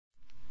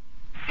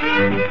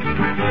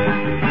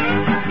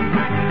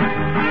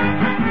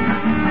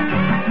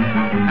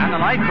And the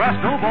Light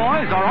Crust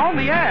Doughboys are on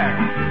the air.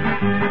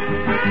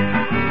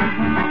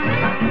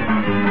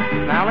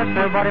 Now let's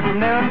everybody from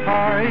near and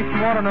far, if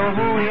you want to know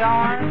who we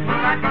are, The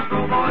Light Crust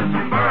Doughboys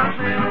from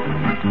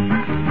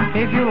Burrisville.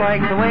 if you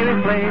like the way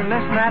we play,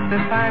 listen at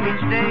this time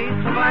each day.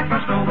 The Light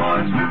Crust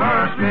Doughboys from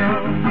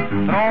Burrisville.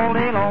 And all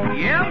day long,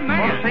 Yeah, we'll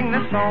man. sing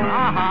this song.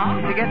 Uh-huh.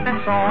 If you get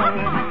that song,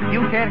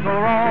 you can't go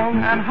wrong.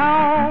 And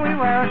how we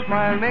wear a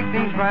smile, make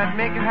things right,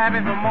 make you happy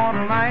from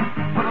morning to night.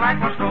 For the Light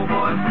Crust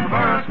Doughboys from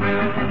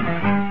Burrisville.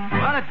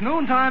 Well, it's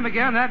noontime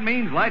again. That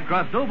means Light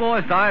Crust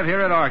Doughboys time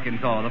here in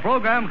Arkansas. The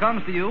program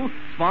comes to you,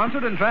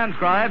 sponsored and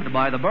transcribed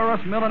by the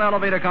Burris Mill and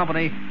Elevator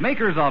Company,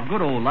 makers of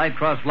good old light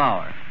crust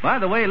flour. By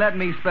the way, let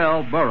me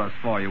spell Burris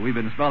for you. We've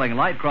been spelling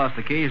light crust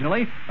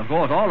occasionally. Of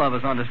course, all of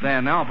us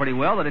understand now pretty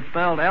well that it's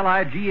spelled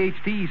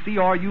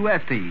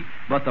Lighttcrust.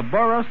 But the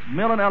Burris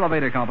Mill and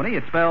Elevator Company,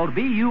 it's spelled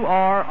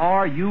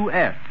Burrus.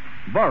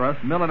 Burris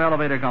Mill and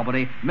Elevator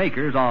Company,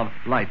 makers of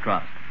light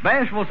crust.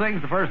 Bashful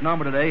sings the first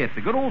number today. It's the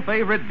good old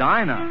favorite,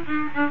 Dinah.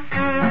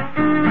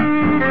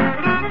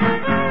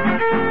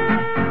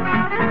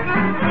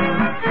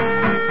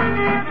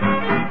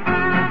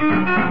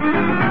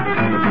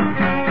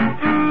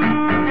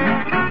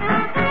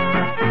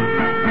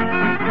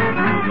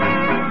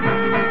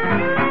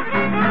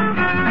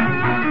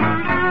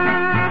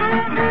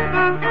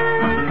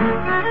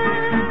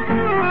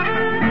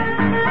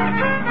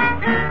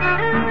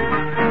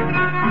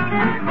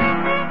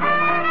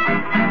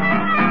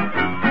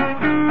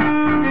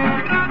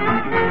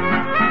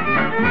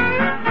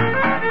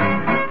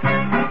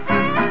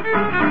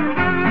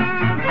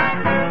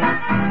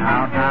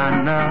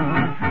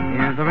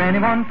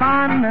 Anyone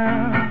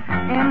finer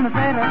in the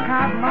state of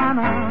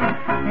Carolina?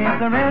 If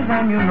there is,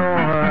 then you know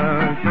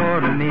her, sure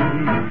to me.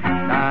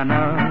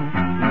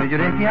 Dinah, with your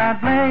dicky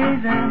out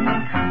blazing,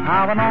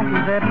 how an awful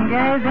sitting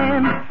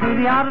gazing to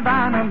the outer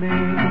Dinah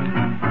Lee.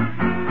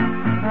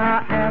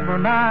 Every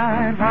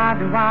night, why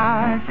do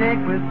I shake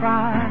with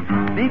pride?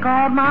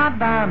 Because my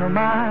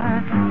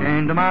dynamite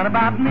ain't a mind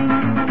about me.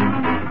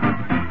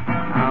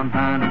 I'm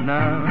finding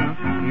now.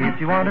 If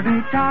you want to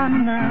do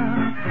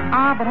Dinah,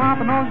 I'll put hop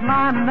on those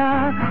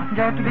liner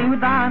just to be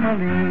with Dinah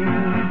Lee.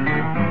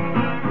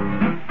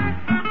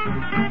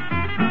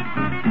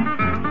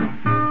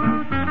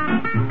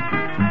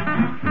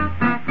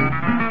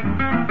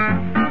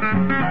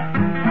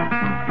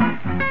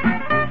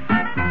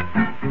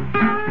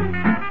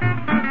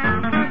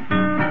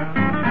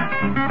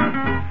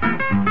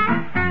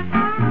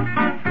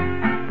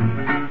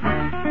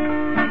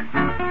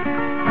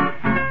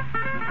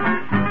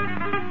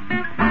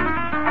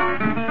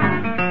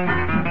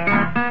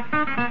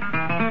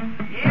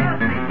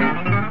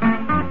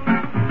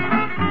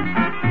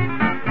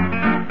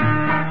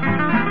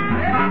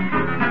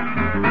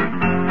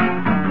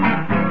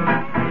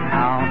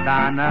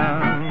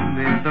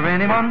 Is there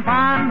anyone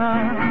finer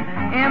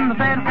in the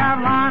state of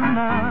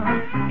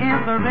Carolina?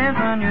 If there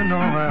isn't, you know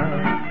her,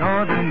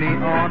 so do me,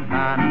 oh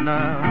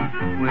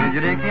Dinah. With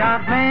your dicky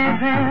out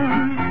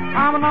blazing,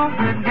 I'm alone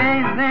with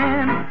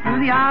gazing to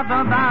the eyes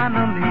of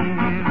Dinah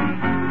Lee.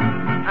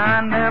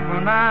 And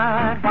every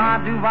night, why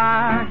do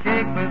I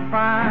shake with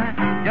pride?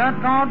 Just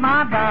cause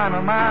my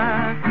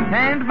dynamite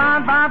ain't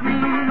mind about me.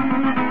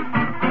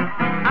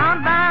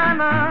 I'm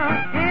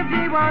Dinah, if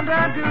you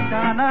wanted to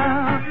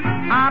Dinah,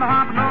 I'd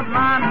hop on those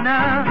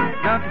liner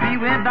just to be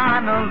with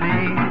Dinah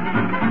Lee.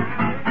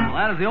 Well,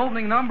 that is the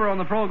opening number on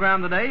the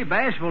program today.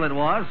 Bashful it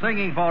was,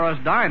 singing for us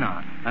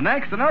Dinah. And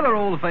next, another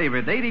old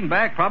favorite, dating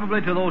back probably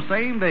to those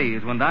same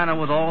days when Dinah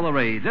was all the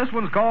rage. This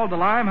one's called the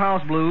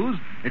Limehouse Blues.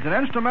 It's an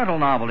instrumental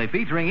novelty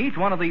featuring each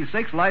one of these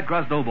 6 light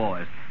crust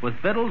doughboys, with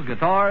fiddles,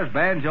 guitars,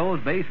 banjos,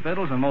 bass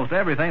fiddles, and most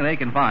everything they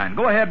can find.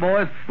 Go ahead,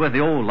 boys, with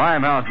the old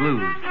Limehouse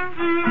Blues.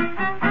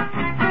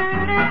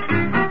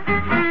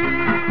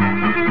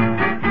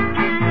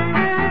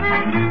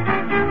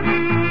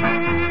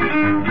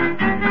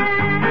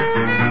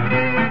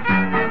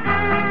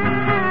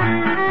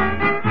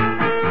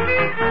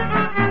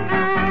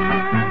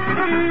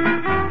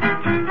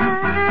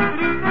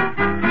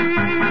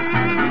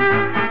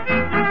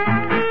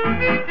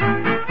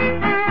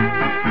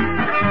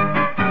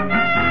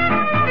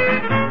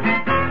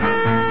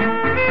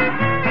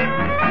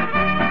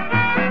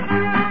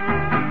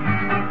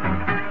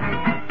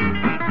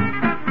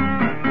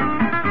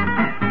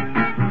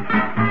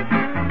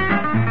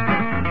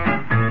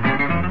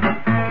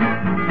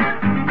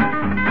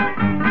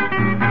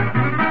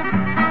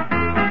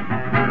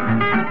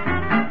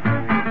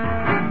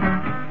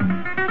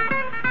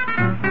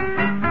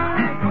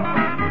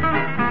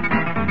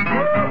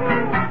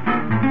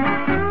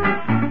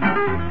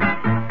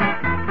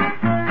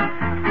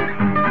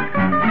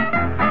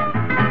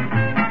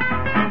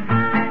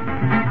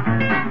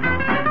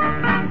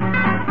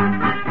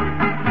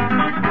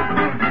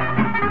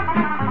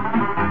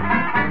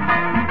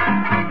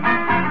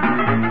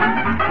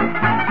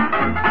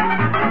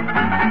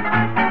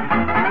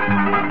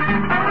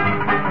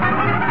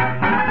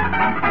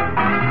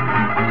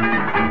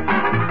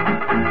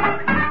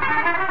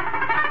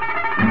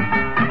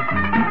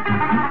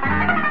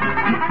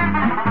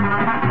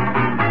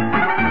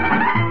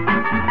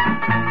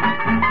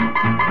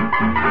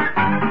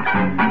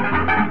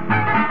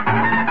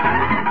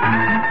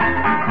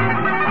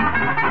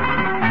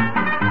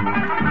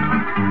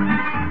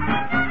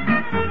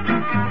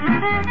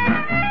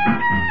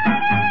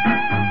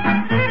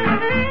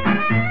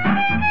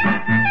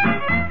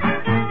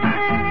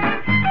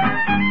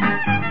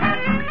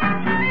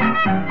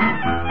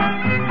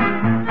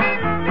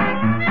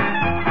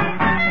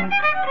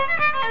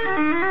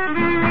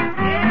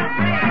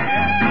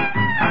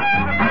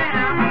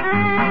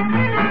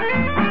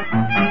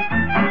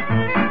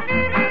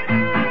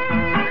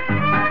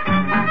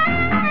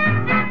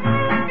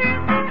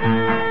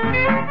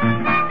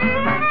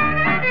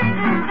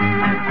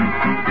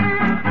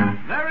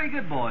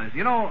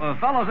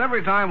 fellas,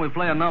 every time we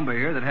play a number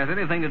here that has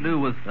anything to do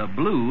with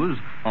blues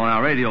on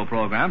our radio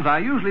programs, I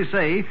usually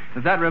say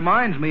that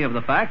reminds me of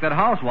the fact that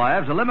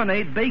housewives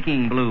eliminate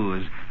baking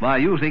blues by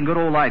using good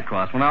old light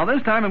crust. Well, now,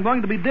 this time I'm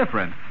going to be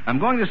different. I'm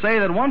going to say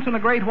that once in a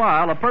great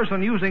while, a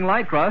person using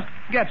light crust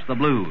gets the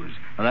blues.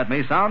 Now, that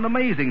may sound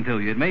amazing to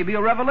you. It may be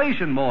a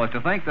revelation, boys,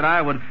 to think that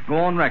I would go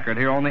on record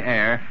here on the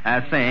air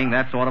as saying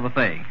that sort of a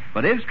thing.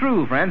 But it's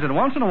true, friends, that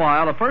once in a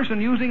while, a person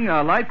using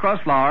light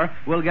crust flour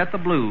will get the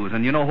blues.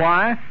 And you know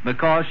why?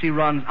 Because she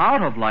runs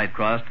out of light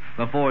crust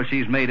before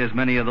she's made as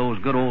many of those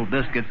good old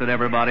biscuits that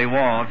everybody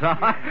wants.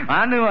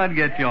 I knew I'd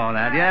get you on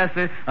that.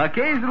 Yes,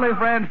 occasionally,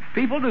 friends,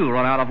 people do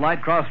run out of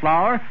light crust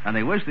flour, and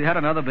they wish they had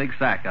another big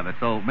sack of it.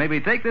 So maybe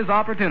take this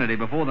opportunity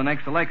before the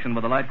next election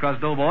with the light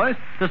crust doughboys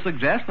to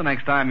suggest the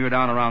next time you're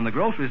down around the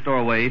grocery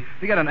store way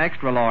to get an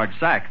extra large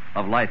sack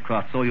of light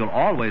crust so you'll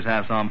always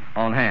have some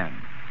on hand.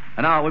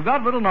 And now, we've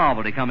got a little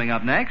novelty coming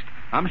up next.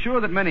 I'm sure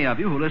that many of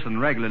you who listen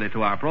regularly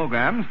to our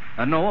programs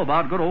know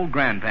about good old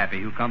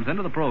Grandpappy, who comes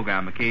into the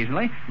program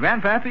occasionally.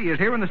 Grandpappy is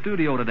here in the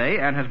studio today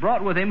and has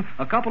brought with him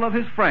a couple of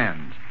his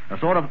friends, a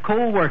sort of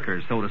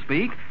co-workers, so to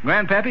speak.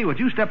 Grandpappy, would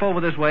you step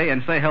over this way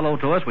and say hello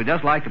to us? We'd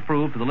just like to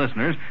prove to the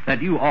listeners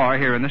that you are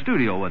here in the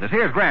studio with us.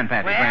 Here's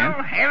Grandpappy,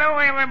 Well, hello,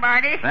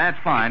 everybody. That's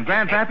fine.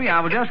 Grandpappy,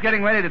 I was just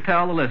getting ready to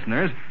tell the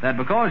listeners that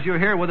because you're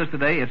here with us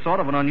today, it's sort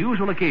of an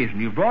unusual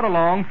occasion. You've brought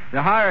along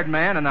the hired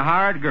man and the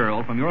hired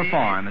girl from your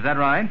farm. Is that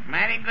right?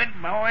 Mighty good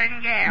boy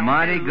and gal.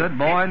 Mighty too. good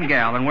boy and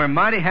gal, and we're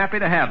mighty happy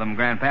to have them,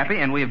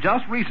 Grandpappy, and we have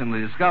just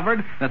recently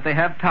discovered that they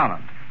have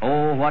talent.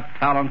 Oh, what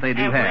talent they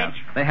do have.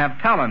 Which? They have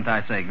talent,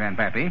 I say,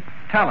 Grandpappy.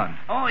 Talent.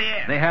 Oh,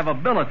 yeah. They have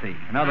ability.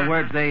 In other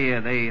words,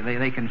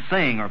 they can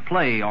sing or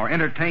play or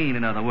entertain,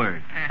 in other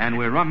words. And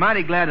we're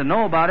mighty glad to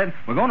know about it.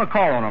 We're going to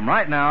call on them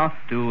right now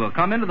to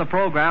come into the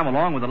program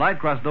along with the Light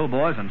Crust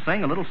Doughboys and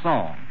sing a little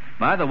song.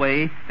 By the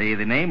way, the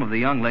name of the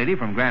young lady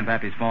from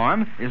Grandpappy's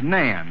farm is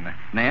Nan.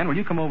 Nan, will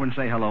you come over and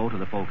say hello to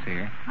the folks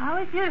here? Oh,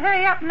 if you'd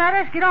hurry up and let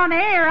us get on the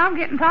air, I'm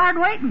getting tired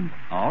waiting.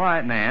 All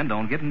right, Nan,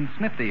 don't get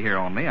snifty here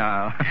on me.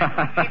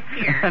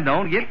 Get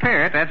Don't get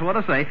parrot, that's what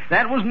I say.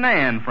 That was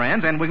Nan,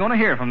 friends, and we're going to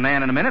hear from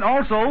Nan in a minute.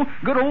 Also,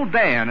 good old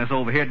Dan is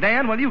over here.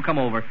 Dan, will you come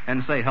over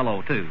and say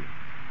hello, too?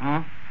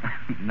 Huh?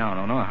 No.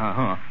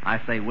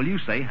 I say, will you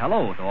say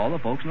hello to all the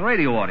folks in the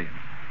radio audience?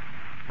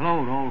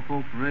 Hello to all the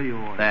folks in the radio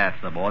audience.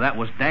 That's the boy. That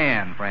was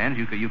Dan, friends.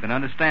 You can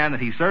understand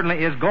that he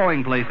certainly is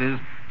going places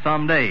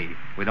someday.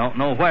 We don't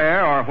know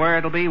where or where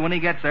it'll be when he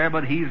gets there,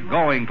 but he's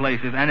going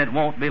places, and it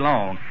won't be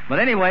long. But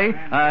anyway,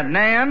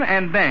 Nan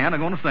and Dan are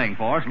going to sing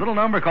for us a little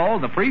number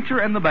called The Preacher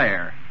and the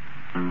Bear.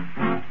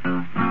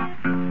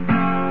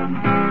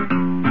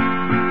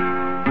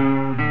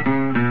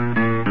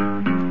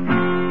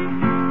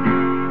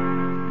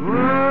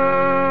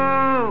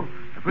 Whoa,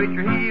 the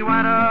preacher, he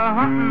went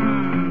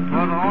a-hunting.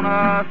 'Twas on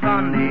a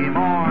Sunday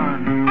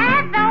morn.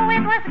 And though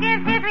it was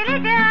against his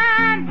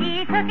religion,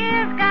 he took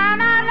his gun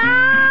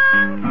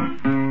along.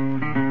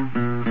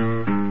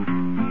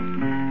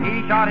 He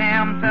shot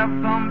himself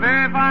some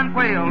very fine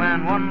quail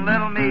and one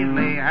little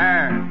measly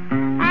hare.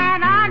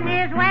 And on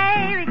his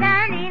way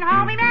returning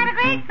home, he met a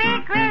great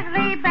big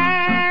grizzly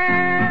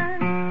bear.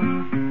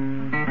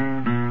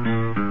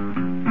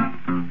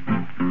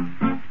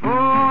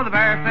 Oh, the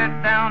bear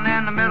sat down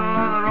in the middle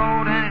of the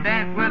road and he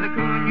danced with the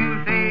coon, you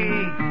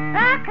see.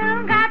 The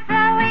coon got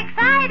so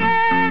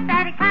excited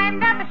that he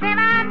climbed up a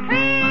cinnamon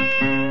tree.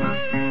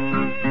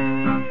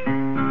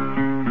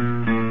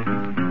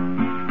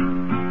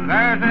 The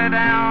bear sat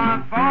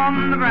down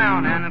on the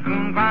ground and the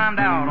coon climbed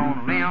out on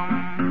a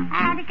limb.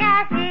 And he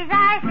cast his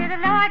eyes to the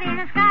Lord in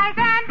the skies,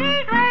 and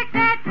these words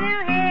said to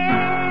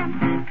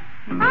him,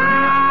 Oh,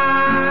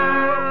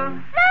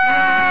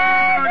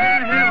 Lord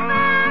in heaven,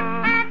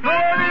 and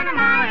devil in the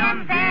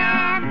lion's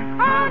den.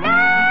 Oh,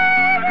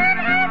 Lord in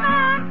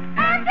heaven,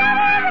 and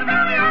devil in the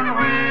belly of the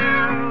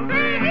whale.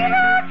 The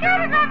evil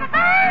children of the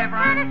fire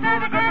furnace of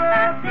the good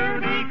not to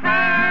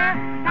declare.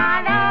 Now,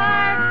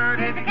 Lord,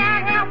 if you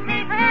can't help me,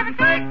 for heaven's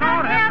sake,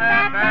 don't help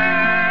that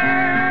bear.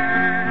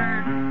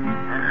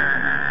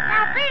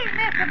 Now, please,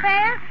 Mr.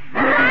 Bear,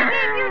 if I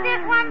give you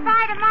just one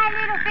bite of my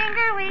little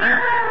finger, will you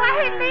go away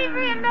and leave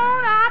me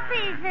alone? Oh,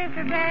 please,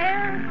 Mr. Bear.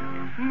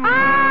 Oh,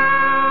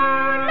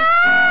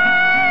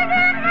 Lord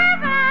in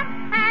heaven,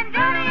 and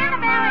Johnny in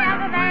the belly of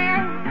the bear.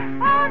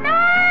 Oh,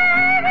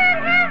 Lord in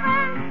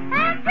heaven,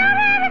 and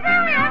Johnny in the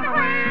belly of the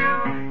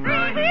whale.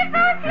 Three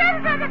Hebrew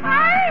children of the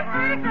fire,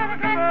 first of the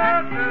good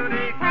not to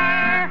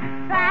declare.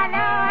 Thy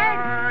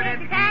Lord, if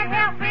you can't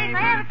help me, for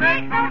heaven's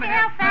sake, don't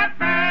help that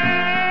bear.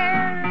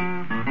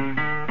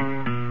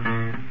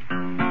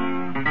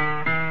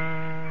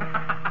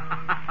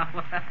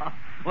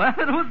 Well,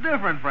 it was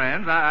different,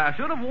 friends. I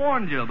should have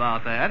warned you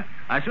about that.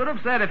 I should have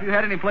said if you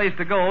had any place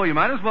to go, you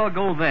might as well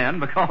go then,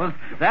 because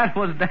that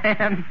was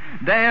Dan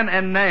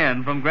and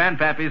Nan from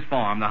Grandpappy's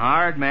farm, the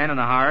hired man and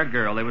the hired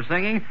girl. They were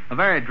singing a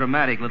very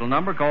dramatic little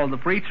number called The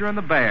Preacher and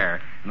the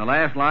Bear. And the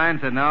last line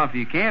said, now, if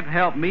you can't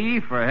help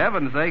me, for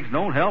heaven's sakes,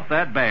 don't help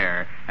that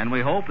bear. And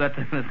we hope that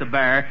the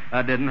bear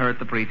didn't hurt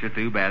the preacher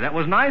too bad. That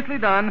was nicely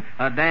done,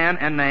 Dan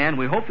and Nan.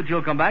 We hope that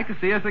you'll come back to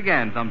see us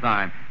again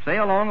sometime. Say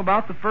along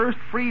about the first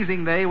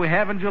freezing day we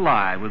have in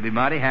July. We'll be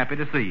mighty happy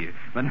to see you.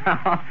 But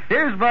now,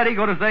 here's Buddy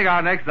going to sing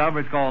our next number.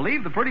 It's called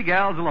Leave the Pretty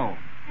Gals Alone.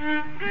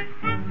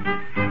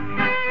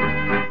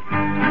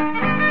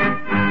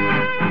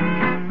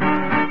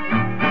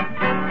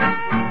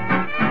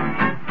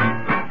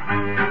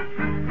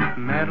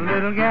 Met a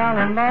little gal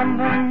in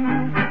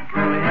London,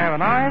 curly hair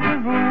and eyes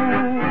of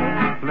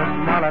blue.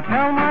 Listen while I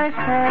tell my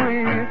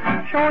story,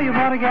 show you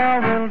what a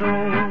gal will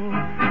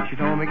do. She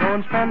told me go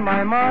and spend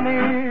my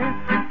money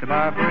to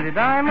buy a pretty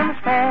diamond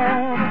stud.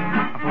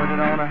 I put it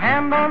on her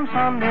hand on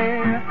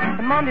Sunday,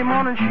 and Monday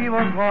morning she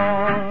was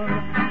gone.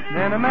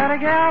 Then I met a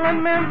gal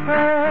in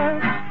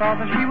Memphis, thought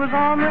that she was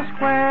on the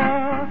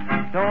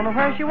square. Don't know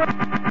where she was,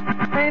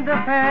 made the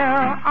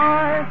fare.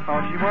 I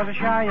thought she was a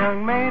shy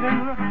young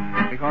maiden,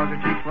 because her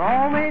cheeks were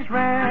always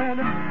red.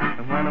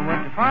 And when I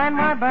went to find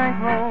my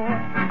bankroll,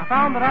 I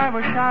found that I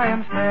was shy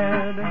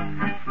instead.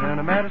 Then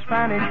I met a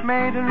Spanish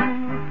maiden,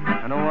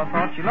 and oh, I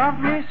thought she loved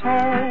me so.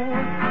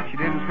 She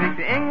didn't speak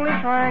the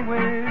English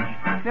language,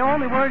 the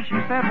only word she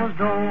said was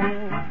do.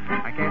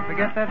 I can't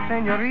forget that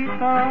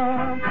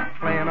senorita,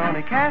 playing on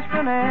a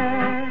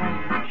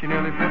castanet. She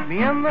nearly put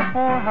me in the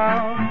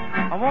poorhouse.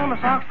 I wore my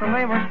socks till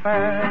they were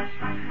spats.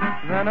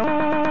 Then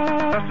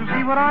just to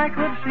see what I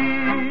could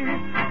see,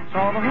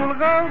 saw the hula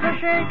girls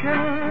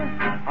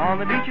a-shaking on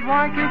the beach at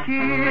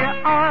Waikiki.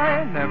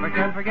 I never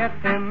can forget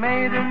them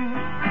maidens,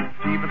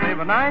 see, but they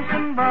were nice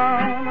and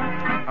brown.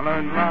 I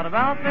learned a lot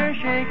about their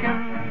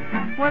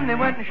shaking when they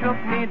went and shook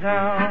me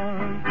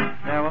down.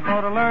 Now I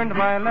thought I learned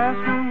my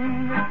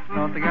lesson,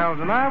 thought the gals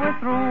and I were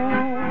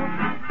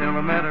through, till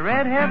I met a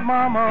redhead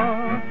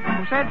mama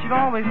who said she'd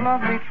always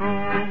love me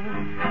true.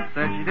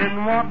 Said she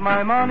didn't want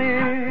my money,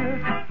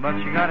 but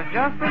she got it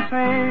just the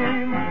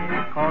same,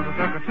 'cause I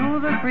took her to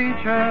the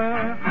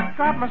preacher,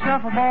 got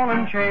myself a ball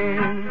and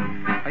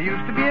chain. I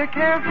used to be a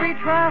carefree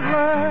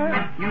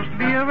traveler, used to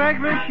be a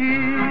regular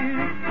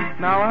sheep.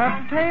 Now I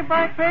have to take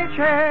my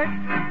paycheck,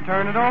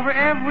 turn it over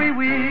every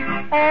week.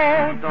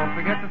 Oh, don't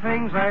forget the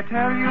things I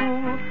tell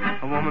you,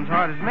 a woman's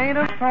heart is made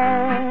of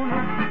stone.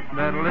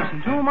 Better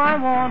listen to my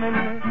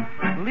warning,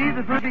 leave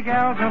the pretty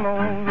gals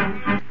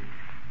alone.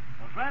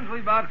 Friends,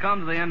 we've about come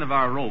to the end of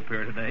our rope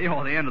here today,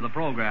 or the end of the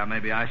program,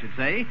 maybe I should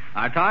say.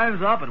 Our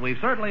time's up, and we've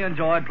certainly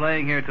enjoyed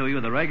playing here to you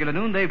the regular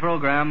noonday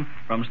program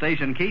from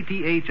station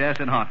KTHS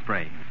in Hot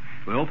Springs.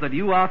 We hope that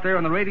you out there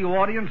in the radio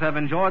audience have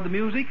enjoyed the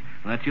music,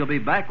 and that you'll be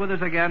back with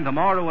us again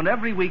tomorrow and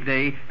every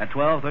weekday at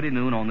 12:30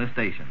 noon on this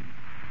station.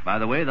 By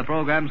the way, the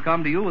program's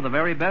come to you with the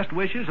very best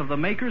wishes of the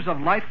makers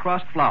of Light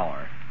Crust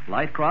Flour.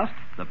 Light Crust,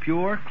 the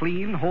pure,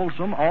 clean,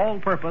 wholesome,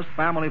 all-purpose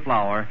family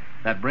flour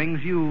that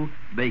brings you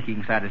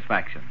baking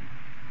satisfaction.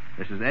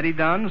 This is Eddie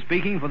Dunn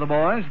speaking for the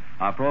boys.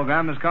 Our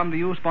program has come to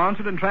you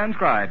sponsored and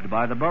transcribed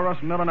by the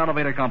Burris Mill and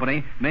Elevator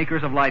Company,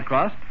 makers of Light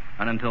Crust.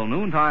 And until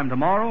noontime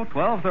tomorrow,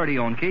 12:30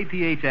 on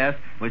KTHS,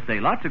 we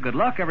say lots of good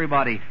luck,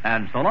 everybody,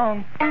 and so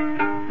long.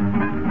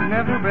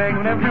 Whenever you brag,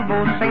 whenever you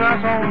boast, sing our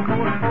song,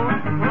 chorus.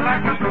 We're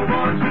like the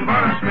schoolboys from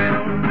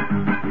Burrisville.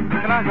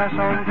 If you like our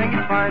song, think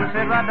it's fine,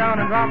 sit right down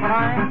and drop a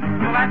line.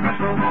 We're like the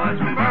schoolboys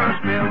from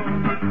Burrisville.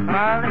 And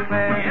I'll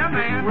declare, Yeah,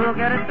 man. we'll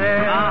get it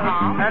there.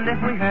 Uh-huh. And if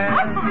we have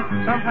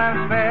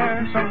sometimes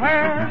spare,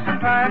 somewhere,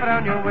 sometime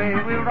down your way,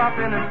 we'll drop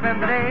in and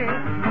spend the day.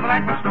 We're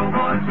like the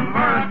schoolboys from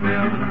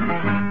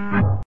Burrisville.